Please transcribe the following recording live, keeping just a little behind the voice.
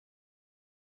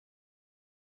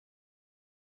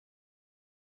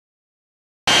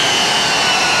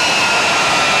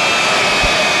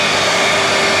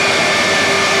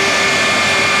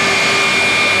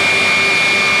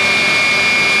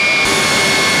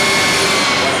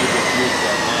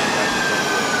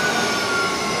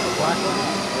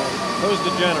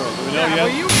the general? Do we know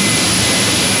yet?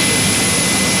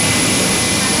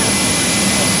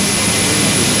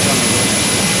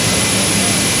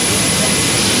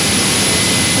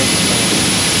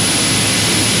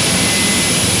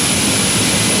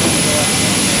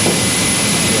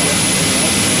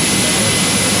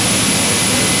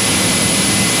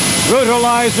 Well,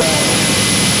 Brutalizer.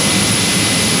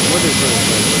 What is it?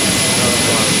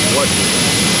 What?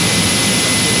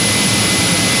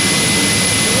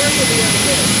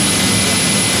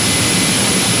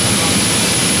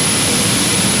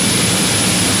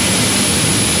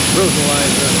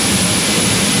 Brutalizer.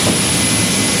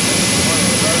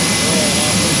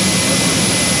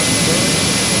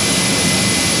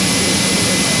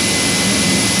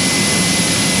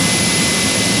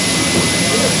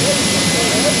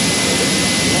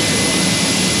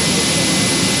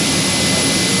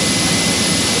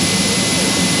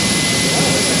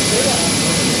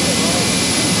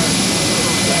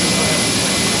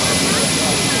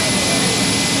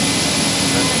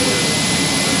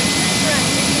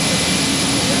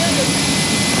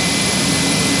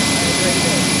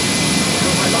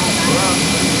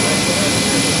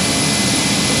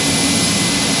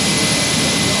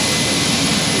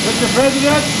 Mr.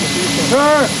 President,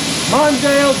 Sir,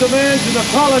 Mondale demands an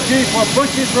apology for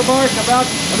Bush's remark about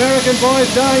American boys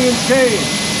dying in chains.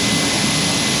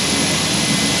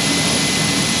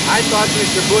 I thought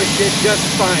Mr. Bush did just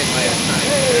fine last night.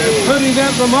 Including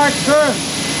that remark, sir?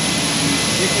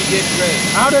 He did great.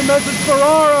 How did Mrs.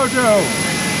 Ferraro do?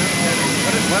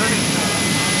 What did he say?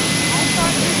 I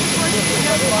thought Mr. Bush did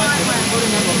just fine last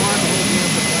night.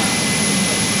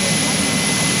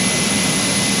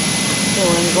 So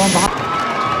we're going behind.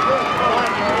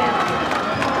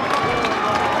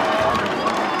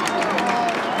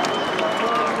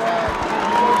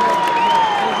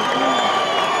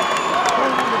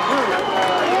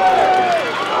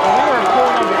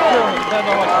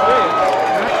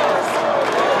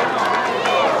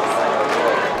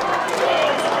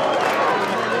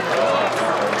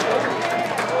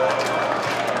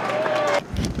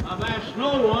 I've asked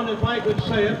no one if I could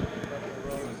say it,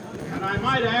 and I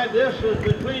might add this is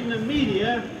between the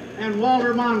media and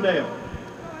Walter Mondale.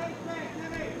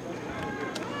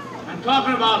 I'm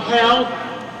talking about health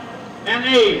and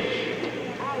age.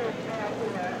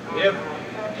 If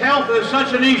health is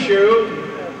such an issue,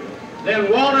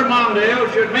 then Walter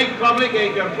Mondale should make public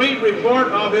a complete report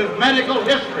of his medical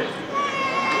history.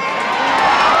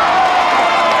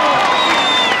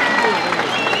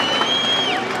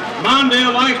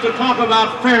 Mondale likes to talk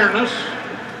about fairness,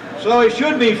 so he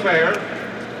should be fair.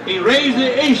 He raised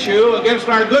the issue against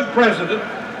our good president,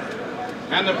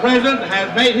 and the president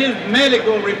has made his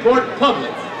medical report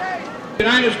public. The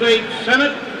United States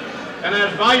Senate and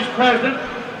as vice president,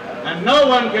 and no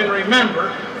one can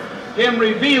remember him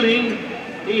revealing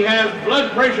he has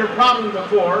blood pressure problems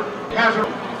before.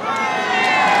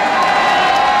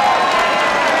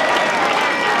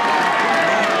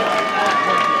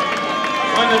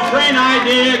 When the train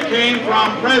idea came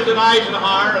from President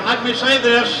Eisenhower, and let me say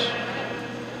this,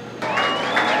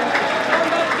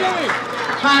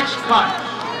 tax cuts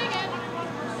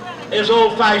is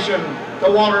old-fashioned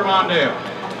to Walter Mondale.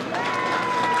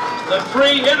 The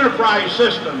free enterprise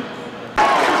system.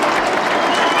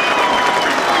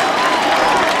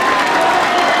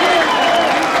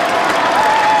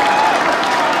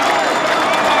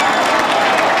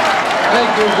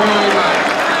 Thank you very much.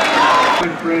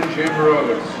 Good friend Jim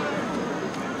Rhodes.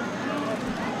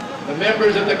 The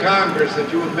members of the Congress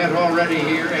that you have met already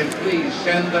here, and please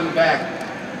send them back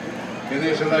in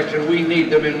this election. We need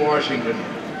them in Washington.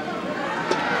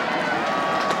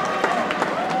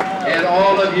 And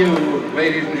all of you,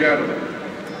 ladies and gentlemen,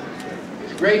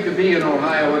 it's great to be in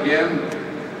Ohio again,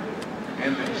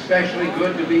 and especially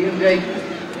good to be in Dayton.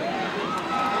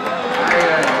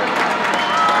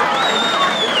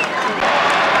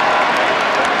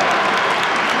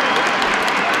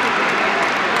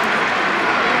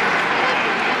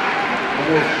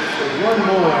 One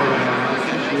more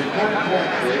since we cut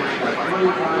taxes by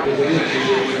 25 is an issue.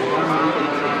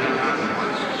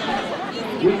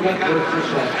 We cut versus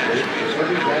taxes,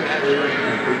 every taxpayer in the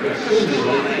country to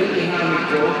stimulate economic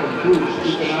growth and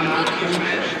boost economic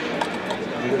expansion.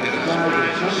 And it is found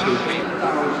that some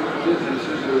 50,000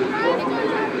 businesses were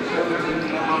incorporated in the 17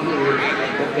 years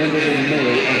that ended in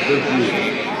May of this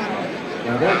year.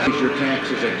 Now that Raise your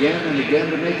taxes again and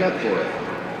again to make up for it.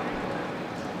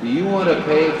 Do you want to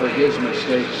pay for his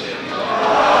mistakes?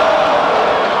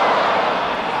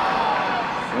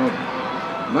 Well,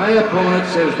 my opponent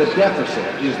says the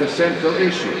deficit is the central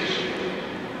issue.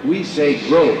 We say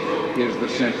growth is the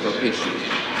central issue.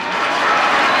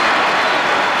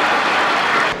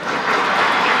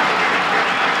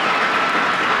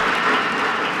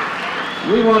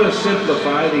 We want to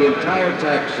simplify the entire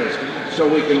tax system so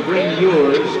we can bring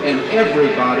yours and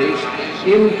everybody's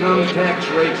income tax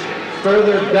rates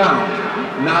further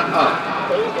down, not up.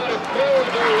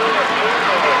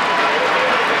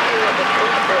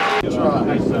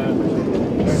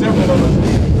 Several of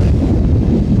us.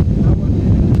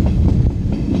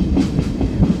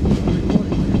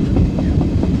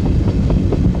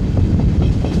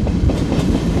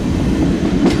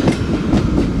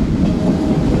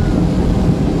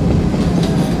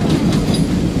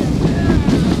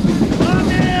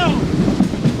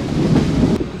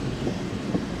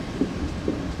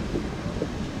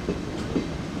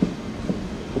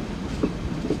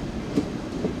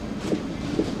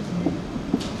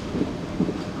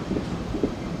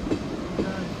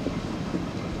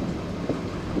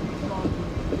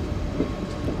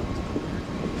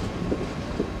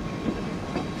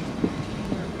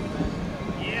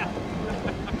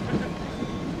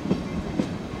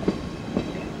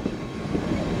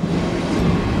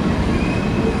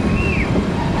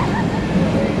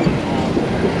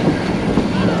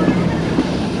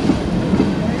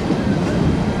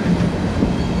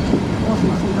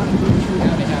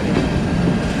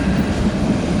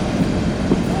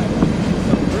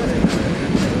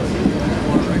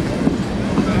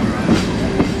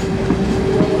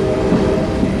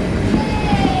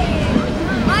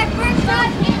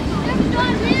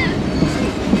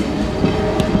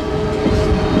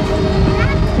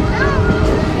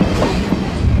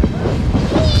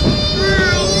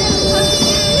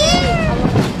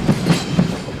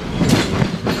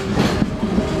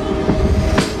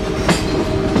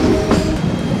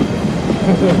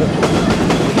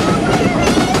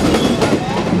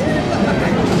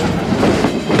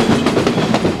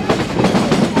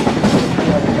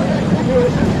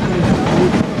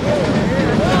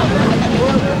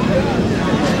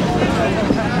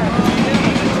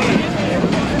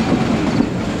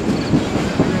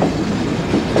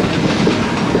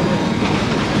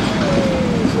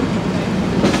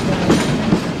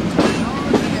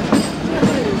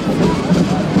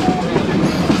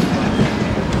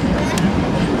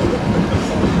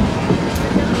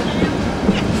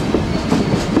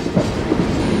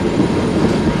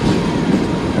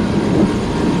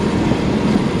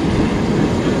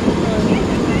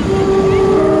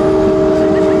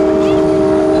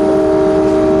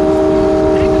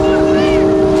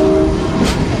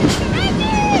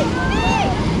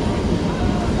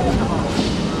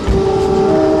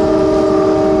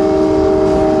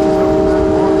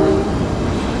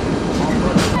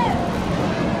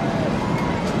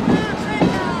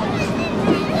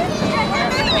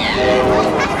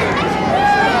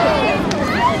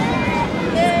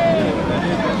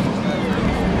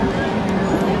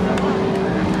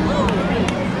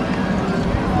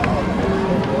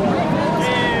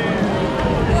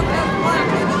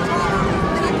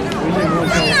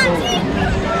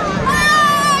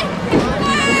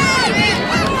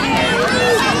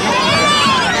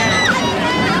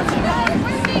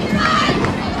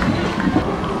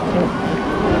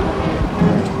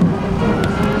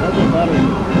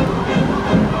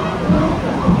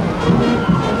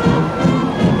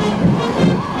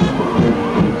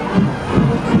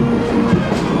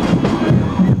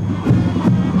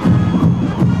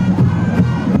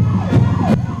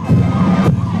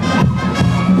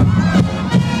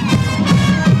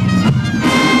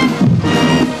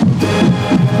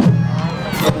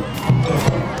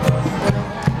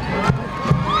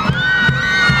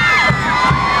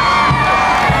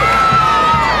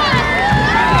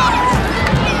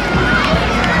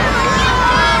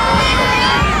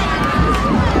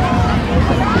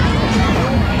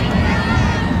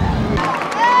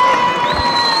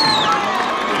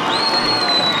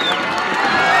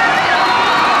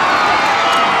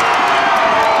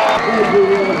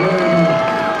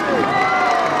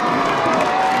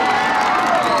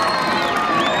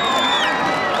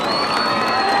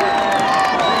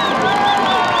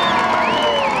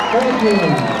 Thank you.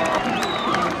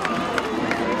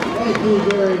 Thank you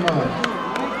very much.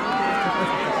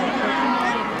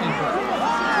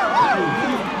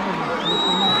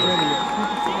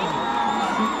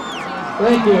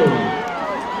 Thank you.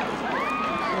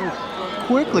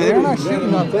 Quickly, they're not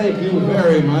shooting up. Thank you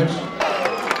very much.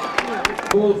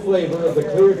 Full flavor of the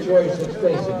clear choice that's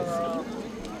facing us.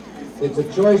 It's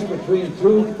a choice between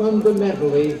two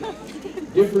fundamentally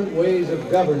different ways of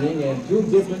governing and two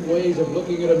different ways of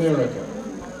looking at America.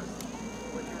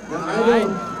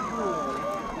 Now,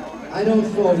 I don't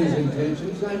fault his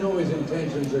intentions. I know his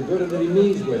intentions are good and that he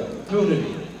means well.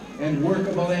 Opportunity and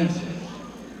workable answers.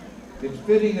 It's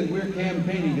fitting that we're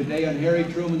campaigning today on Harry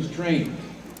Truman's train.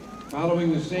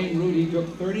 following the same route he took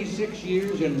 36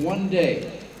 years and 1 day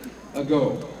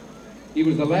ago. He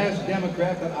was the last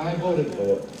Democrat that I voted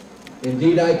for.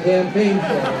 Indeed, I campaigned for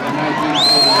him in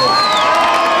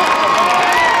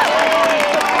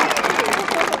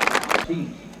 1948.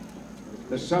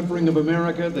 The suffering of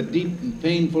America, the deep and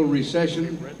painful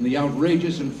recession, and the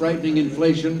outrageous and frightening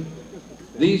inflation,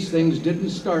 these things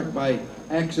didn't start by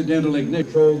accidental ignition.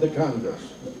 Controlled the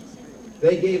Congress.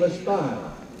 They gave us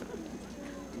 5,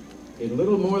 in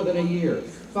little more than a year,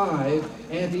 5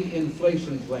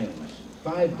 anti-inflation plans,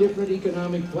 5 different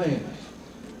economic plans.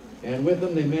 And with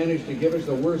them, they managed to give us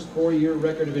the worst 4-year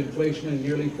record of inflation in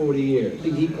nearly 40 years.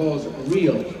 He calls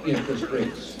real interest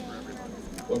rates.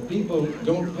 Well, people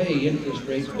don't pay interest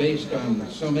rates based on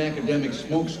some academic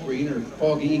smokescreen or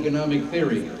foggy economic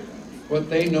theory. What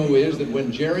they know is that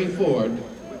when Jerry Ford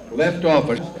left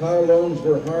office, car loans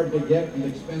were hard to get and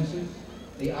expensive.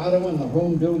 The auto and the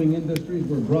home building industries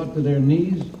were brought to their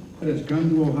knees. But it's come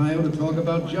to Ohio to talk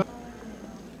about jobs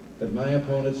that my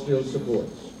opponent still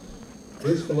supports.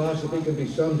 His philosophy can be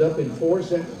summed up in 4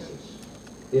 sentences.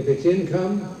 If it's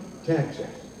income, tax it.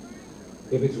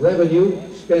 If it's revenue,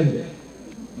 spend it.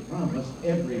 Promise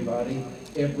everybody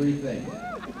everything.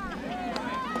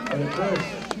 But of course,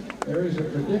 there is a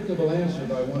predictable answer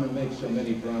by one who makes so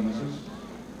many promises.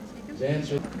 His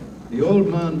answer: the old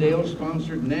Mondale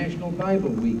sponsored National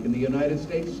Bible Week in the United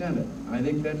States Senate. I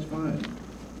think that's fine.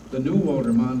 The new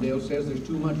older Mondale says there's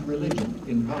too much religion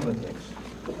in politics.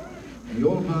 And the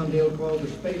old Mondale called the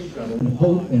space shuttle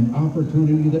hope and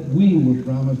opportunity that we were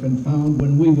promised and found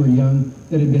when we were young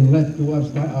that had been left to us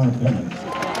by our parents.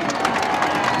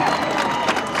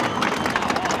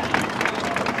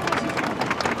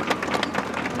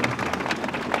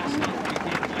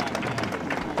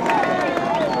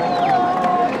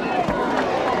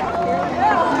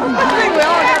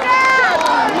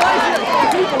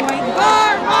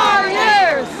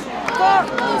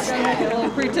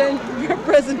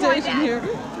 Presentation here.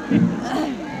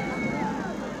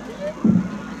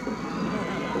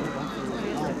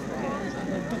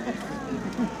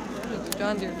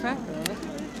 John Deere tractor.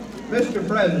 Mr.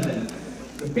 President,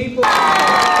 the people.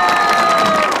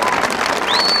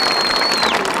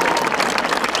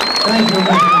 Thank you,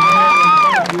 Mr. Mayor.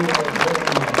 Thank you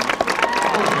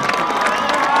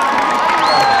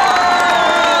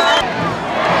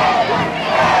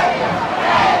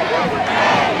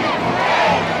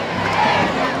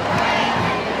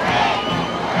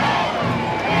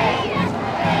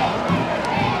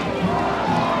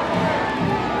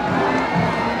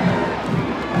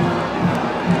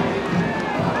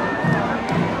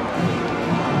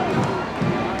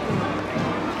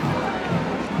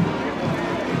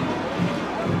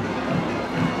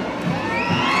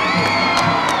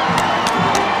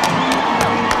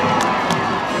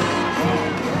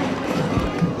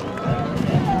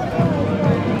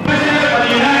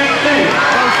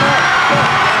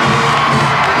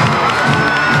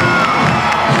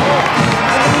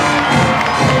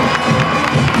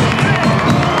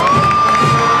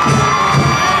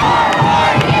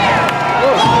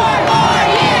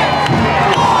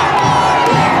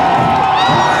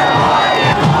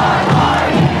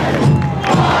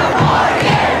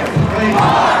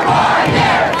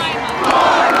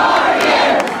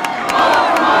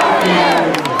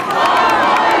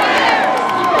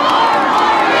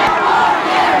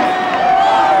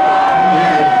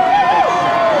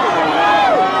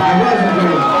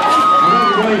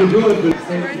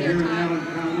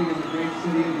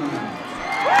very much.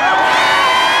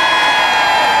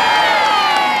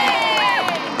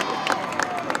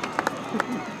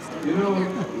 You know,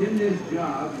 in this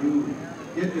job, you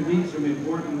get to meet some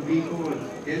important people,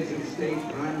 heads of state,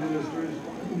 prime ministers,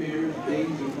 mayors,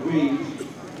 dames, and queens.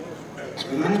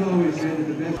 And I've always said that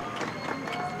the best...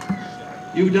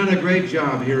 You've done a great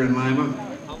job here in Lima.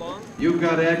 How long? You've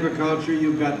got agriculture,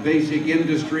 you've got basic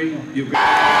industry, you've got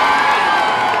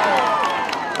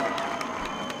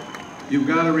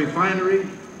a refinery,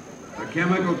 a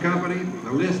chemical company,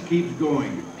 the list keeps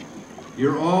going.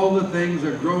 You're all the things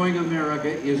a growing America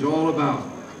is all about.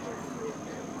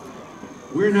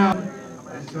 We're now,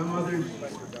 as some others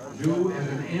do, as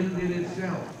an end in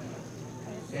itself.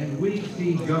 And we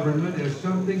see government as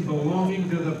something belonging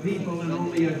to the people and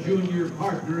only a junior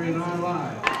partner in our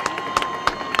lives.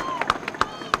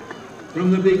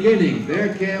 From the beginning,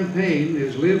 their campaign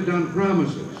has lived on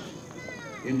promises.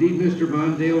 Indeed, Mr.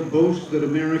 Mondale boasts that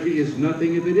America is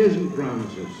nothing if it isn't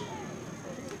promises.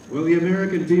 Well, the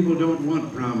American people don't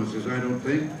want promises, I don't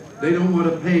think. They don't want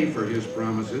to pay for his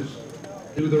promises.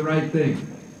 Do the right thing.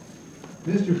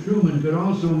 Mr. Truman could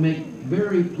also make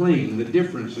very plain the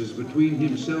differences between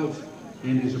himself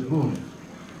and his opponent.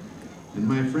 And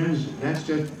my friends, that's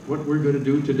just what we're going to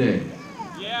do today.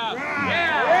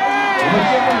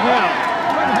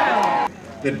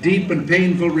 The deep and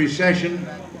painful recession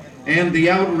and the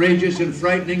outrageous and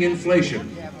frightening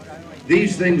inflation.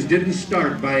 These things didn't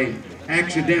start by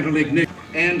accidental ignition.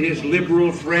 And his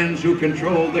liberal friends who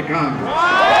controlled the Congress.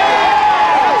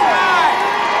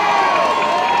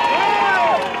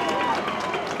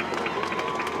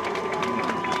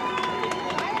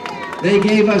 They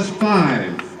gave us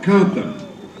 5, count them,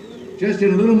 just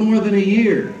in a little more than a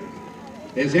year.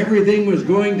 As everything was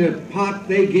going to pot,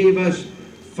 they gave us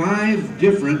 5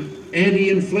 different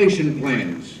anti-inflation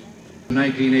plans in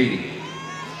 1980.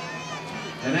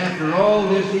 And after all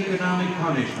this economic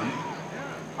punishment,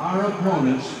 our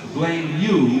opponents blame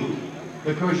you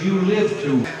because you live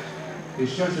too.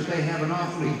 It's just that they have an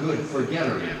awfully good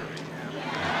forgettery.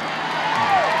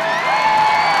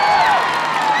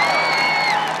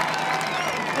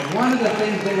 And one of the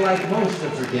things they like most to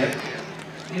forget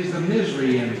is the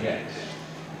misery index.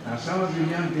 Now, some of you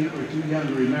young people are too young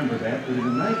to remember that, but in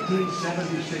the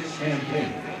 1976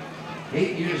 campaign,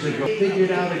 8 years ago, they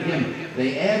figured out again,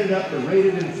 they added up the rate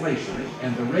of inflation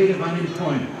and the rate of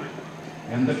unemployment,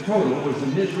 and the total was the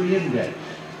misery index.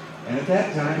 And at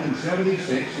that time, in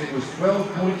 76, it was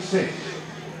 12.6,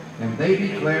 and they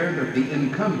declared that the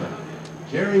incumbent,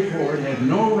 Jerry Ford, had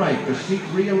no right to seek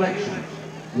re-election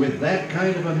with that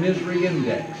kind of a misery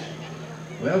index.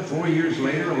 Well, 4 years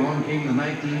later, along came the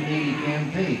 1980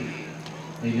 campaign.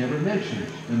 They never mentioned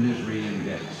the misery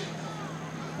index.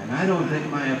 And I don't think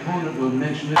my opponent will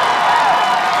mention it.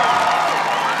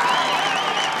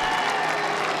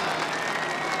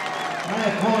 My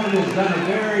opponent has done a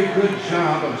very good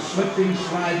job of slipping,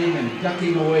 sliding, and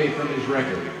ducking away from his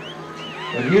record.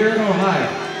 But here in Ohio,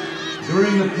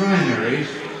 during the primaries,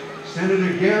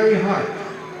 Senator Gary Hart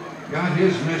got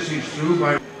his message through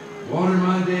by Walter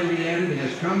Mondale, he added,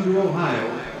 has come to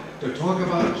Ohio to talk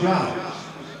about jobs.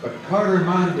 But Carter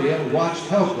Mondale watched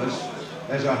helpless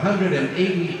as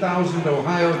 180,000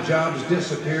 Ohio jobs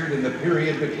disappeared in the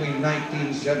period between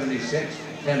 1976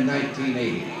 and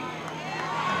 1980.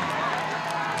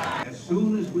 As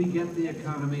soon as we get the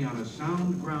economy on a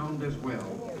sound ground as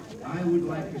well, I would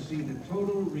like to see the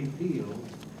total repeal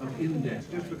of index,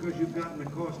 just because you've gotten a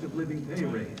cost of living pay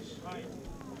raise.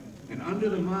 And under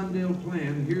the Mondale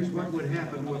plan, here's what would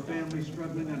happen to a family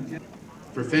struggling on 10.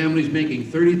 For families making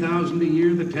 $30,000 a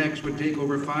year, the tax would take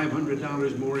over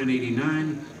 $500 more in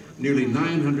 '89, nearly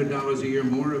 $900 a year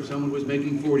more if someone was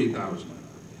making $40,000.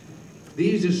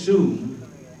 These assume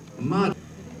Now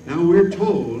we're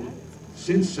told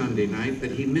since Sunday night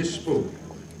that he misspoke,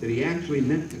 that he actually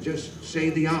meant to just say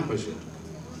the opposite.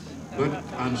 But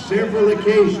on several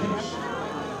occasions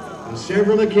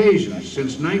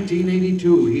since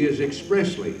 1982, he has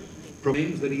expressly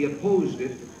proclaimed that he opposed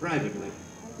it privately,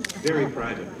 very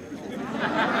privately.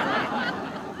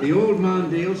 The old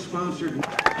Mondale sponsored.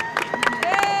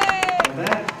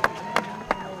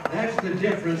 That's the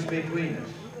difference between us.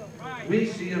 We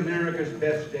see America's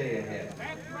best day ahead.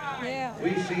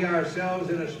 We see ourselves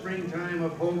in a springtime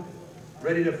of hope,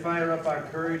 ready to fire up our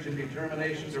courage and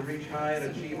determination to reach high and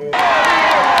achieve all.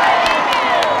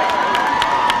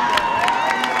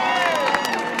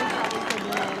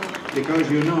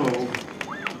 Because you know,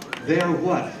 they're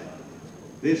what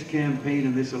this campaign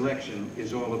and this election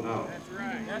is all about. That's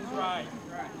right. That's right.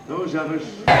 Those of us.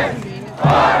 4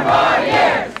 more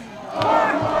years.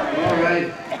 4 more years. All right.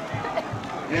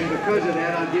 And because of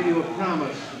that, I'll give you a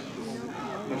promise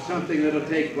of something that'll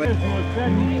take place.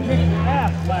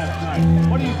 Ass last night.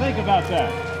 What do you think about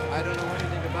that? I don't know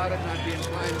anything about it, and I'd be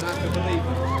inclined not to believe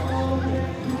it.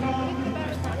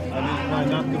 I'm inclined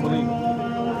not to believe it.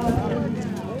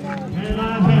 And I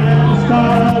have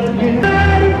started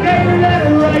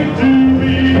getting